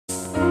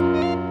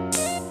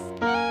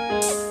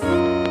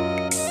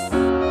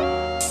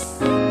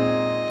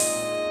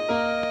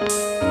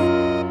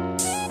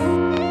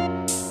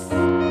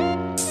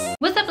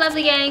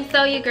gang,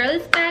 so your girl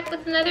is back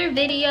with another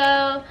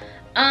video.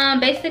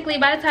 Basically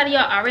by the title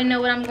y'all already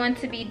know what I'm going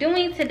to be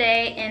doing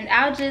today, and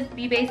I'll just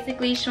be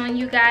basically showing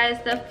you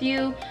guys the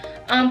few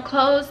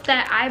clothes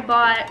that I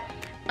bought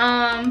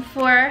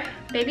for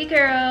baby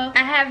girl.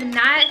 I have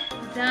not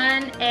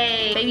done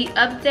a baby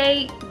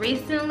update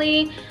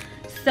recently,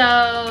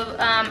 so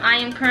I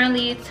am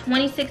currently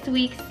 26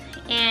 weeks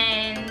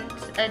and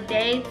a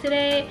day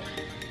today.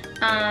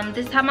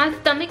 This is how my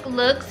stomach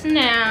looks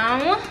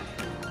now.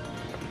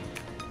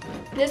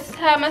 This is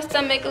how my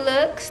stomach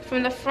looks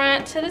from the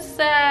front to the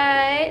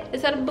side.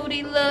 This is how the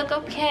booty look,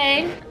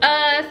 okay.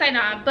 Say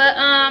nah, but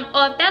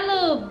oh, if that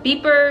little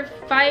beeper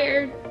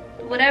fire,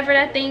 whatever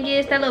that thing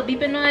is, that little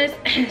beeping noise,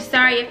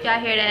 sorry if y'all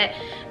hear that.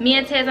 Me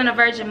and Ted's on the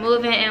verge of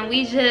moving, and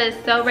we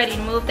just so ready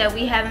to move that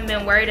we haven't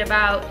been worried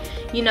about,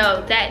 you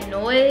know, that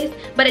noise.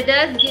 But it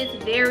does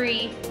get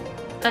very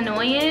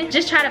annoying.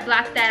 Just try to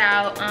block that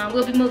out.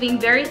 We'll be moving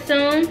very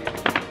soon.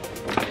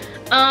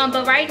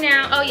 But right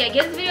now, oh yeah,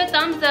 give this video a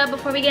thumbs up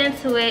before we get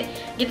into it.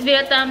 Give this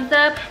video a thumbs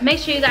up. Make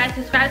sure you guys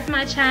subscribe to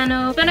my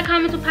channel. Send a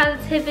comment with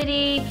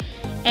positivity.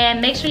 And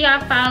make sure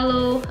y'all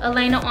follow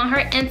Elena on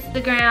her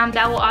Instagram.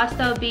 That will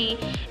also be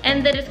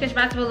in the description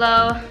box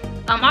below.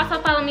 Also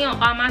follow me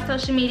on all my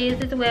social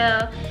medias as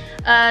well.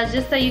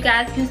 Just so you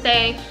guys can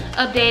stay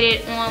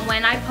updated on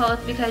when I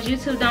post, because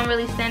YouTube don't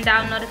really send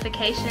out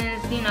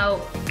notifications, you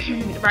know,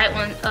 right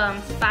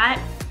on spot.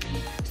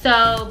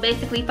 So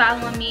basically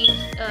following me,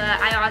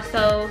 I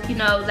also, you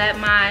know, let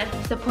my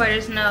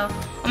supporters know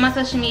on my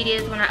social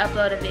medias when I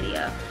upload a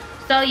video.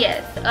 So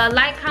yes,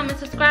 like, comment,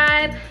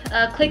 subscribe,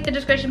 click the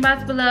description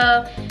box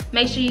below.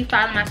 Make sure you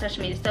follow my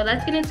social media. So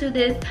let's get into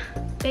this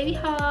baby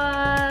haul.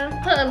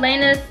 Put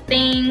Elena's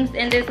things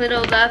in this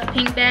little Love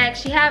Pink bag.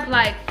 She have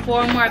like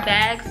 4 more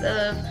bags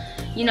of,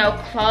 you know,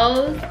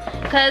 clothes.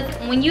 Cause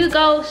when you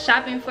go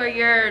shopping for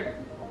your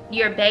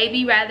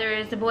baby, rather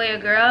it's a boy or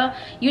girl,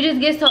 you just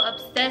get so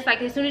obsessed.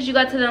 Like as soon as you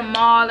go to the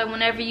mall or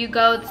whenever you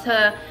go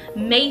to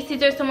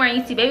Macy's or somewhere and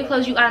you see baby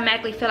clothes, you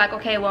automatically feel like,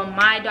 okay, well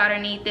my daughter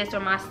need this, or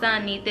my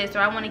son need this, or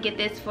I want to get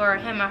this for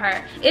him or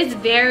her. It's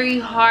very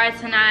hard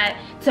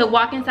to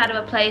walk inside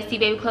of a place, see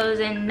baby clothes,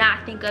 and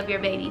not think of your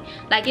baby.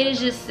 Like it is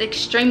just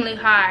extremely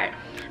hard.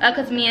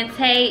 Because me and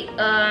Tate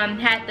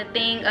had the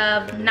thing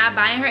of not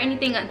buying her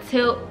anything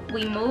until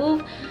we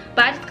move,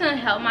 but I just couldn't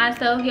help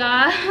myself,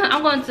 y'all.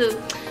 I'm going to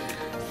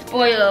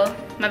spoil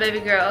my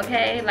baby girl,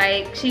 okay?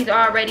 Like she's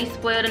already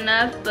spoiled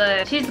enough,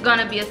 but she's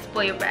gonna be a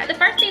spoiled brat. The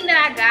first thing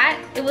that I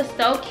got, it was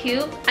so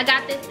cute. I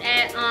got this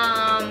at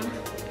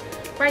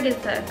where I get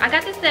this at? I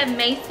got this at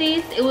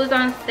Macy's. It was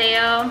on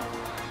sale.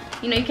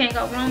 You know, you can't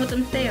go wrong with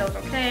them sales,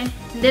 okay?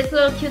 This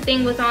little cute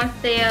thing was on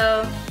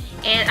sale,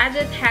 and I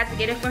just had to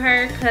get it for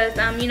her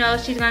because you know,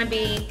 she's gonna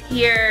be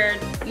here,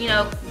 you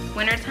know,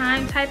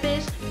 wintertime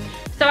type-ish.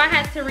 So I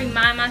had to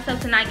remind myself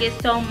to not get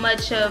so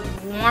much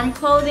of warm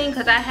clothing,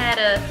 because I had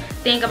a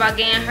think about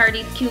getting her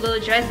these cute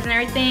little dresses and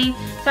everything.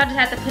 So I just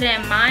had to put it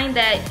in mind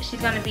that she's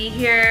gonna be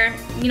here,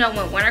 you know,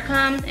 when winter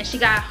comes, and she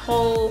got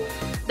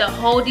the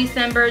whole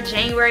December,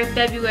 January,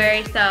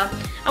 February. So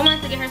I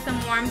wanted to get her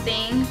some warm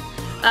things.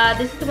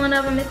 This is one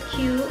of them. It's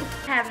cute.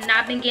 I have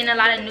not been getting a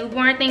lot of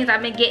newborn things.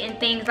 I've been getting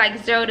things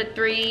like 0 to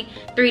 3,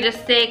 3 to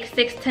 6,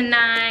 6 to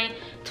 9,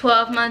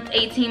 12 months,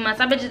 18 months.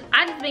 I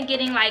just been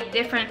getting like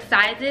different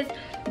sizes.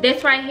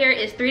 This right here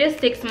is 3 to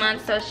 6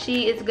 months, so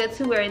she is good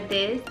to wear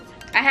this.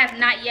 I have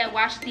not yet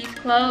washed these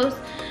clothes.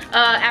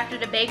 After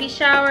the baby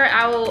shower,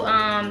 I will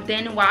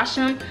then wash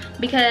them,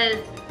 because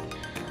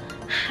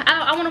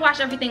I want to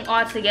wash everything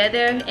all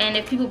together. And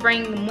if people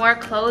bring more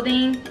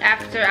clothing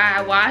after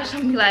I wash,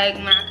 I'll be like,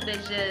 man, I could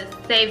have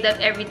just saved up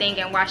everything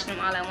and washed them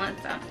all at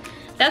once. So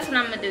that's what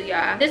I'm gonna do,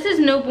 y'all. This is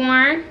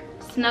newborn.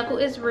 Snuggle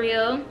is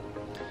real.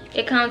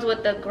 It comes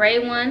with the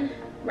gray one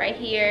right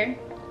here.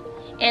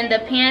 And the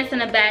pants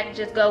and the back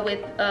just go with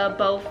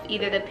both,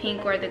 either the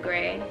pink or the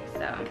gray.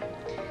 So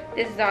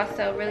this is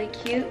also really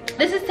cute.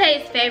 This is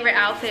Tay's favorite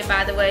outfit,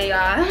 by the way,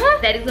 y'all.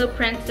 Daddy's little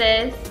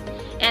princess.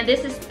 And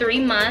this is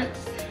 3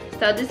 months.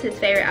 So this is his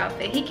favorite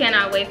outfit. He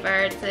cannot wait for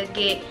her to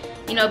get,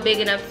 you know, big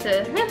enough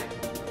to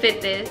fit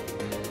this.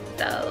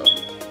 So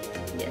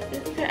yes,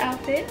 this is her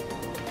outfit.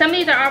 Some of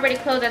these are already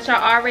clothes that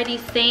y'all already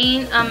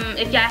seen.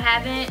 If y'all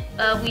haven't,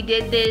 we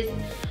did this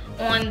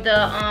on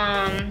the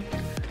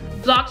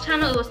vlog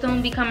channel. It will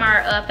soon become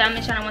our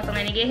family channel once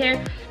Elena get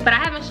here, but I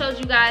haven't showed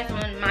you guys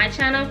on my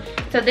channel.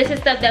 So this is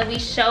stuff that we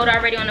showed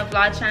already on the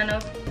vlog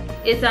channel.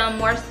 It's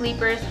more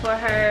sleepers for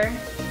her.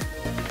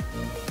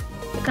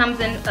 It comes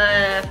in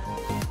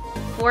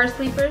 4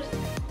 sleepers.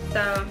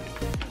 So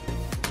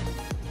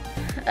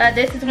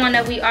this is one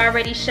that we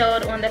already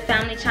showed on the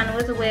family channel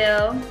as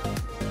well.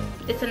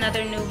 It's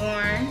another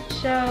newborn.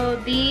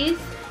 So these,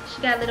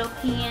 she got little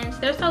pants.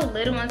 They're so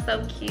little and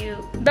so cute.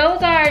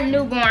 Those are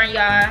newborn,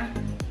 y'all.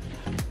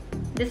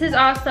 This is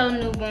also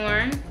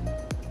newborn.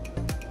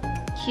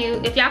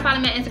 Cute. If y'all follow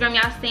me on Instagram,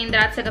 y'all seen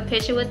that I took a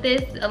picture with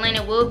this.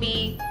 Elena will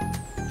be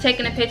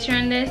taking a picture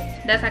in this.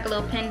 That's like a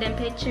little pendant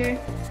picture.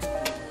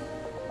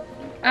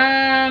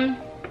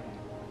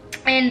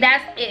 And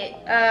that's it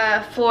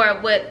for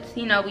what,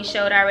 you know, we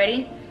showed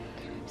already.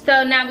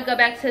 So now we go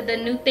back to the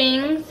new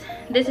things.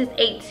 This is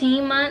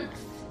 18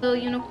 months. Little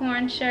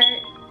unicorn shirt.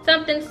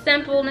 Something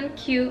simple and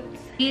cute.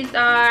 These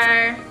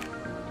are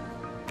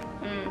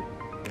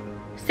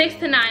 6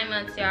 to 9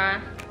 months,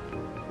 y'all.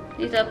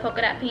 These are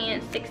polka dot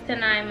pants, 6 to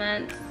 9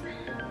 months.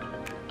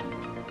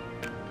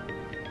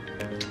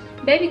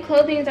 Baby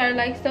clothing are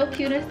like so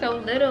cute and so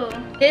little.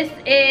 This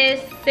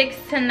is 6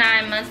 to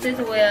 9 months as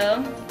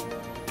well.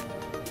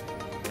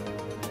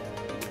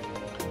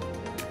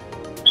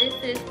 This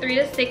is 3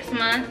 to 6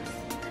 months.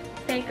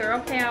 Say girl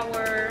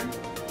power.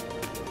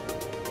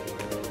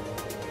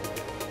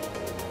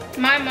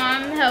 My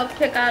mom helped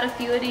pick out a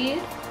few of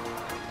these,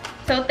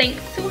 so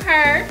thanks to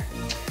her.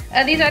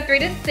 These are 3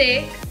 to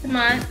 6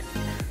 months.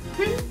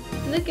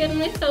 Look at them,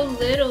 they're so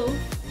little.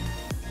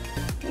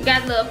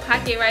 Got a little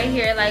pocket right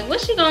here. Like,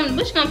 what's she gonna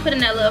put in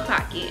that little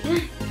pocket?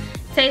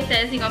 Tay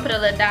says he gonna put a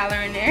little dollar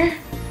in there.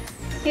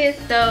 He is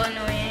so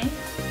annoying.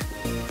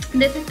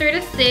 This is 3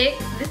 to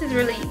 6. This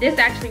is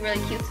actually really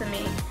cute to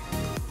me.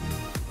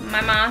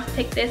 My mom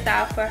picked this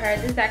out for her.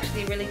 This is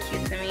actually really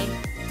cute to me.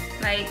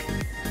 Like,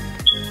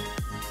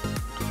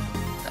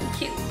 so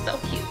cute, so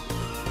cute.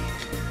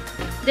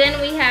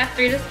 Then we have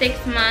 3 to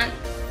 6 months.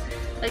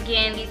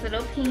 Again, these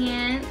little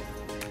pants.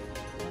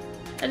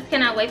 I just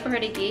cannot wait for her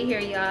to get here,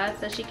 y'all,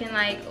 so she can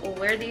like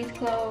wear these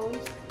clothes.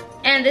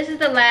 And this is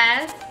the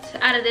last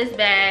out of this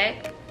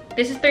bag.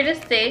 This is 3 to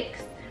 6.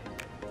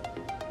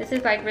 This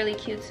is like really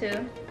cute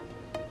too.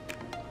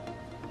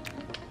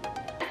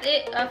 That's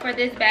it for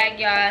this bag,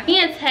 y'all. Me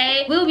and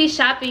Tay will be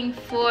shopping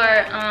for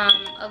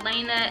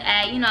Elena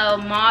at, you know,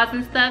 malls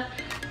and stuff.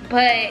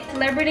 But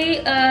Celebrity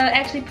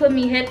actually put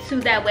me hip to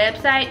that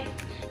website,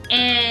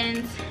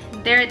 and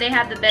they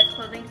have the best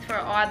clothing for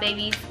all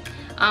babies,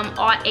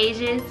 all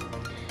ages.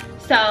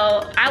 So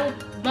I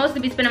will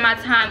mostly be spending my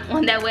time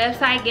on that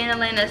website getting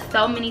Elena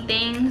so many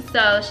things.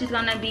 So she's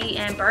gonna be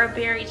in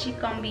Burberry, she's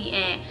gonna be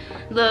in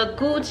Lil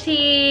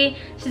Gucci,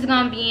 she's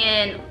gonna be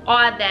in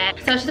all that.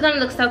 So she's gonna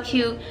look so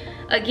cute.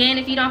 Again,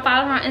 if you don't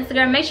follow her on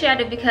Instagram, make sure you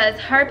do, because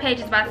her page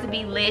is about to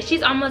be lit.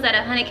 She's almost at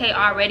 100K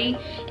already,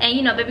 and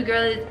you know, baby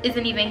girl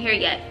isn't even here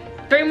yet.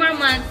 3 more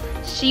months,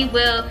 she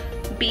will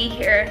be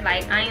here.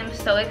 Like, I am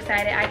so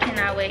excited, I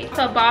cannot wait.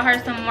 So bought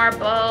her some more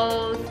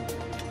bows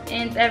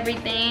and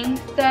everything.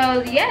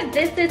 So yeah,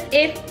 this is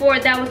it for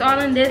that was all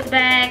in this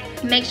bag.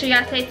 Make sure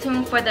y'all stay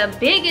tuned for the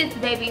biggest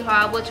baby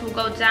haul, which will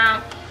go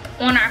down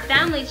on our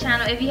family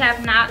channel. If you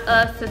have not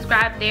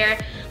subscribed there,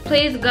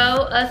 please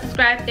go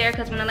subscribe there,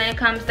 because when Elena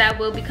comes, that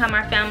will become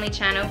our family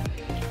channel.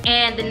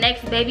 And the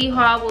next baby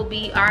haul will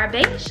be our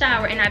baby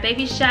shower, and our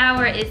baby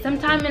shower is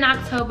sometime in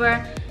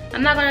October.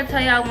 I'm not gonna tell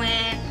y'all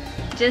when.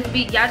 Y'all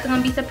just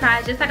gonna be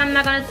surprised, just like I'm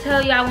not gonna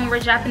tell y'all when we're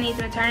dropping these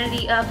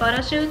maternity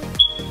photo shoots.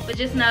 But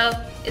just know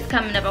it's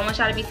coming up. I want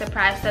y'all to be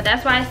surprised. So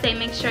that's why I say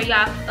make sure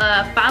y'all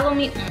follow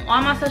me on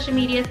all my social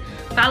medias.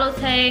 Follow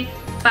Tay,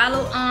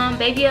 follow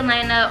baby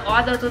Elena.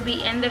 All those will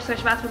be in the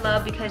search box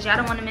below, because y'all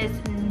don't want to miss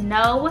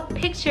no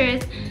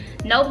pictures,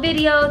 no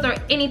videos, or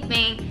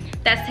anything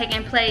that's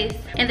taking place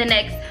in the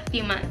next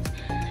few months.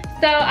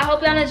 So I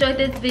hope y'all enjoyed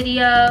this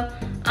video.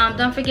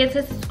 Don't forget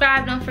to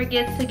subscribe. Don't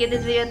forget to give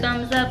this video a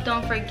thumbs up.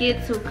 Don't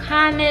forget to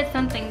comment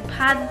something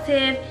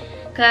positive,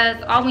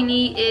 because all we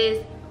need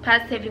is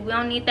positivity. We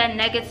don't need that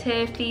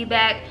negative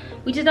feedback.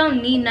 We just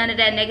don't need none of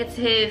that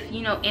negative,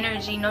 you know,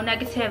 energy, no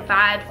negative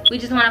vibes. We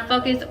just want to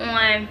focus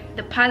on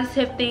the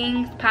positive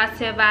things,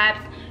 positive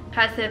vibes,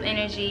 positive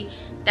energy.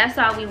 That's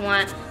all we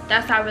want.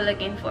 That's all we're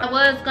looking for. I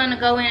was gonna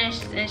go in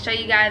and show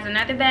you guys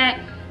another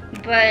bag,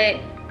 but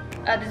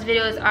this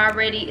video is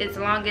already as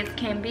long as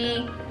can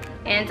be,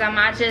 and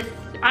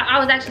I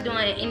was actually doing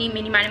any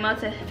mini mini mo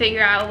to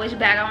figure out which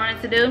bag I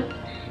wanted to do.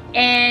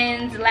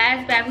 And the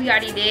last bag we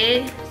already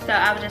did, so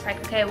I was just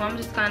like, okay, well, I'm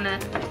just gonna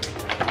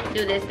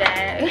do this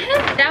bag.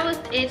 That was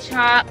it,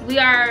 y'all. We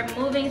are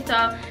moving, so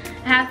I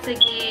have to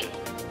get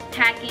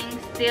packing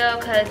still,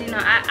 because you know,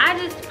 I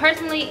just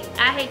personally,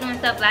 I hate doing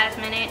stuff last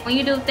minute. When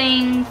you do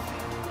things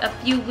a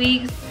few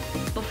weeks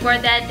before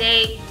that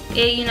date,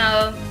 it, you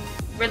know,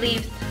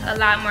 relieves a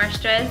lot more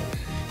stress,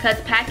 because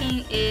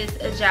packing is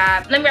a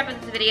job. Let me wrap up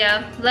this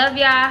video. Love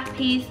y'all,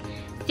 peace.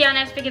 See y'all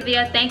next freaking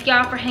video. Thank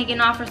y'all for hanging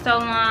on for so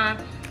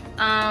long.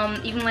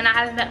 Even when I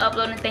haven't been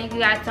uploading, thank you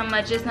guys so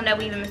much. Just know that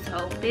we've been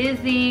so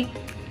busy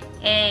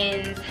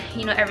and,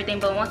 you know, everything.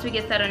 But once we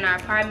get settled in our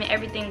apartment,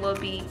 everything will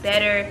be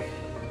better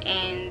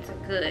and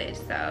good.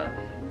 So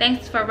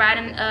thanks for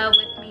riding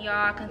with me,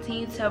 y'all.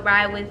 Continue to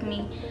ride with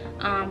me.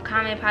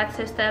 Comment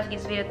positive stuff, give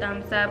this video a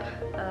thumbs up.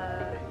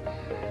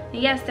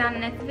 Yes, down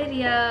in the next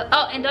video.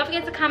 Oh, and don't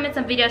forget to comment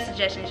some video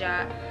suggestions,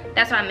 y'all.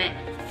 That's what I meant.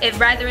 If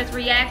rather it's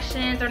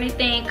reactions or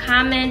anything,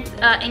 comment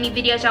any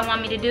videos y'all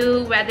want me to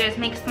do, whether it's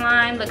make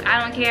slime. Look, I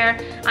don't care.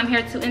 I'm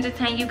here to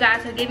entertain you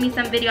guys, so give me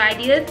some video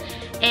ideas,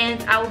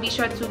 and I will be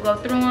sure to go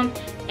through them,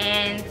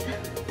 and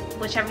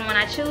whichever one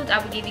I choose, I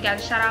will give you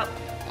guys a shout out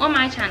on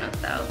my channel.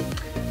 So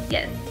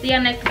yes, see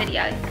y'all next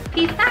video.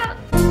 Peace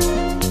out.